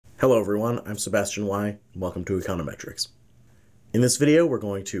Hello everyone, I'm Sebastian Y, and welcome to Econometrics. In this video, we're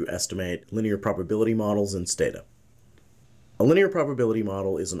going to estimate linear probability models in Stata. A linear probability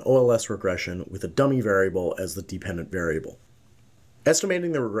model is an OLS regression with a dummy variable as the dependent variable.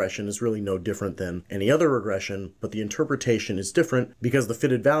 Estimating the regression is really no different than any other regression, but the interpretation is different because the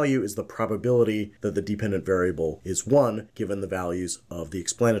fitted value is the probability that the dependent variable is 1 given the values of the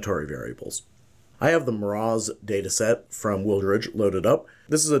explanatory variables. I have the Mraz dataset from Wooldridge loaded up.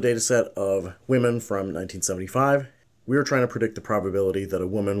 This is a dataset of women from 1975. We are trying to predict the probability that a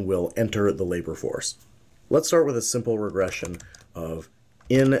woman will enter the labor force. Let's start with a simple regression of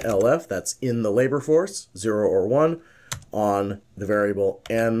in LF, that's in the labor force, 0 or 1, on the variable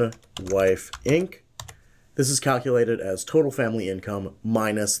n wife inc. This is calculated as total family income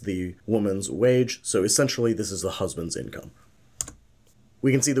minus the woman's wage, so essentially this is the husband's income.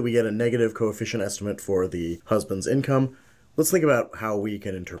 We can see that we get a negative coefficient estimate for the husband's income. Let's think about how we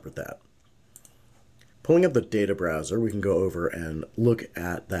can interpret that. Pulling up the data browser, we can go over and look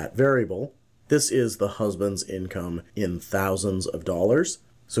at that variable. This is the husband's income in thousands of dollars.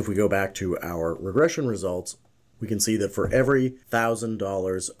 So if we go back to our regression results, we can see that for every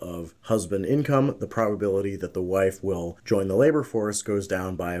 $1,000 of husband income, the probability that the wife will join the labor force goes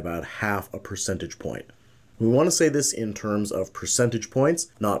down by about half a percentage point. We want to say this in terms of percentage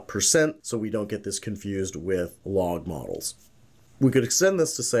points, not percent, so we don't get this confused with log models. We could extend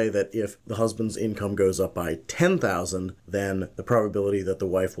this to say that if the husband's income goes up by 10,000, then the probability that the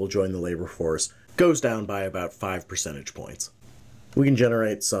wife will join the labor force goes down by about 5 percentage points. We can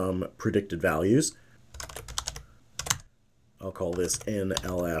generate some predicted values. I'll call this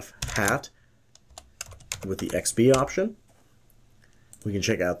NLF hat with the XB option. We can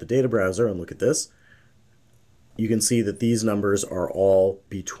check out the data browser and look at this. You can see that these numbers are all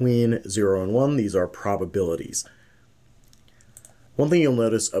between 0 and 1. These are probabilities. One thing you'll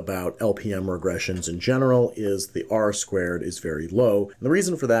notice about LPM regressions in general is the R squared is very low. And the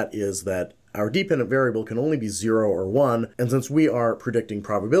reason for that is that our dependent variable can only be 0 or 1, and since we are predicting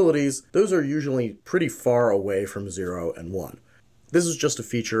probabilities, those are usually pretty far away from 0 and 1. This is just a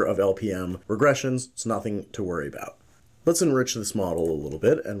feature of LPM regressions. It's nothing to worry about. Let's enrich this model a little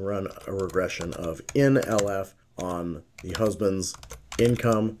bit and run a regression of in LF on the husband's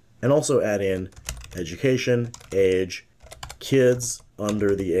income, and also add in education, age, kids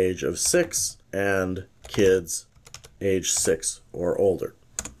under the age of 6, and kids age 6 or older.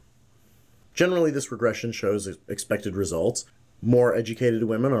 Generally, this regression shows expected results. More educated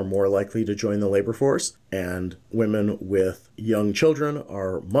women are more likely to join the labor force, and women with young children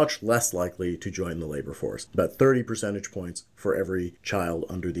are much less likely to join the labor force, about 30 percentage points for every child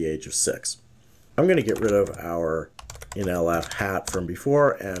under the age of 6. I'm going to get rid of our NLF hat from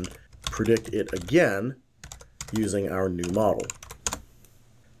before and predict it again using our new model.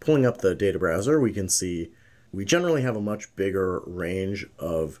 Pulling up the data browser, we can see we generally have a much bigger range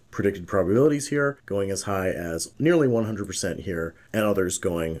of predicted probabilities here, going as high as nearly 100% here, and others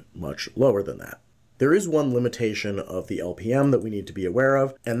going much lower than that. There is one limitation of the LPM that we need to be aware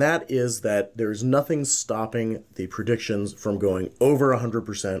of, and that is that there's nothing stopping the predictions from going over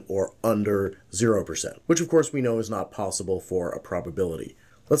 100% or under 0%, which of course we know is not possible for a probability.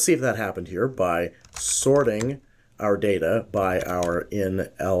 Let's see if that happened here by sorting our data by our in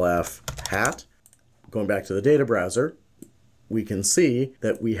LF hat. Going back to the data browser, we can see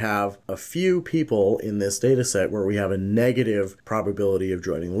that we have a few people in this data set where we have a negative probability of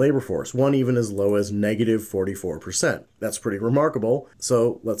joining the labor force, one even as low as negative 44%. That's pretty remarkable,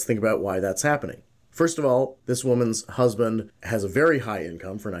 so let's think about why that's happening. First of all, this woman's husband has a very high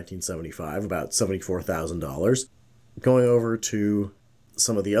income for 1975, about $74,000. Going over to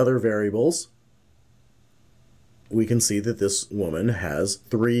some of the other variables, we can see that this woman has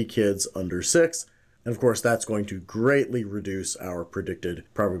 3 kids under 6, and of course that's going to greatly reduce our predicted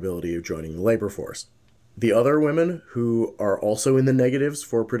probability of joining the labor force. The other women who are also in the negatives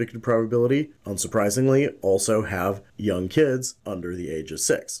for predicted probability, unsurprisingly, also have young kids under the age of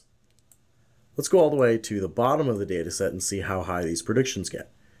 6. Let's go all the way to the bottom of the data set and see how high these predictions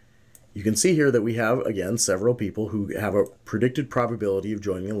get. You can see here that we have, again, several people who have a predicted probability of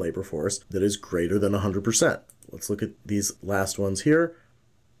joining the labor force that is greater than 100%. Let's look at these last ones here.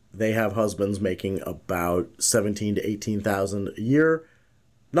 They have husbands making about $17,000 to $18,000 a year.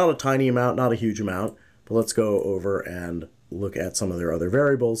 Not a tiny amount, not a huge amount, but let's go over and look at some of their other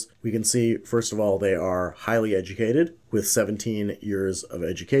variables. We can see, first of all, they are highly educated with 17 years of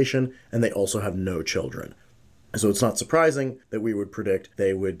education, and they also have no children. So it's not surprising that we would predict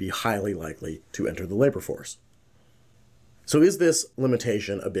they would be highly likely to enter the labor force. So is this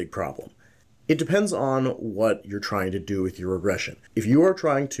limitation a big problem? It depends on what you're trying to do with your regression. If you are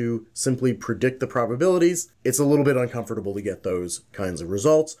trying to simply predict the probabilities, it's a little bit uncomfortable to get those kinds of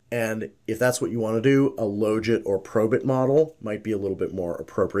results. And if that's what you want to do, a logit or probit model might be a little bit more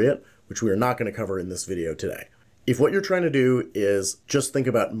appropriate, which we are not going to cover in this video today. If what you're trying to do is just think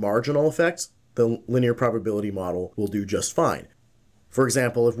about marginal effects, the linear probability model will do just fine. For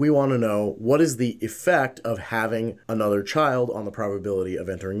example, if we want to know what is the effect of having another child on the probability of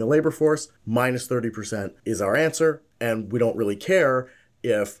entering the labor force, minus 30% is our answer, and we don't really care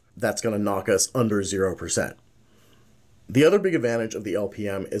if that's going to knock us under 0%. The other big advantage of the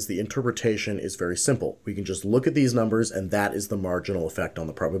LPM is the interpretation is very simple. We can just look at these numbers and that is the marginal effect on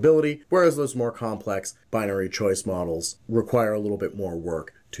the probability, whereas those more complex binary choice models require a little bit more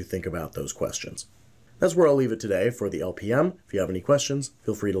work to think about those questions. That's where I'll leave it today for the LPM. If you have any questions,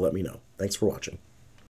 feel free to let me know. Thanks for watching.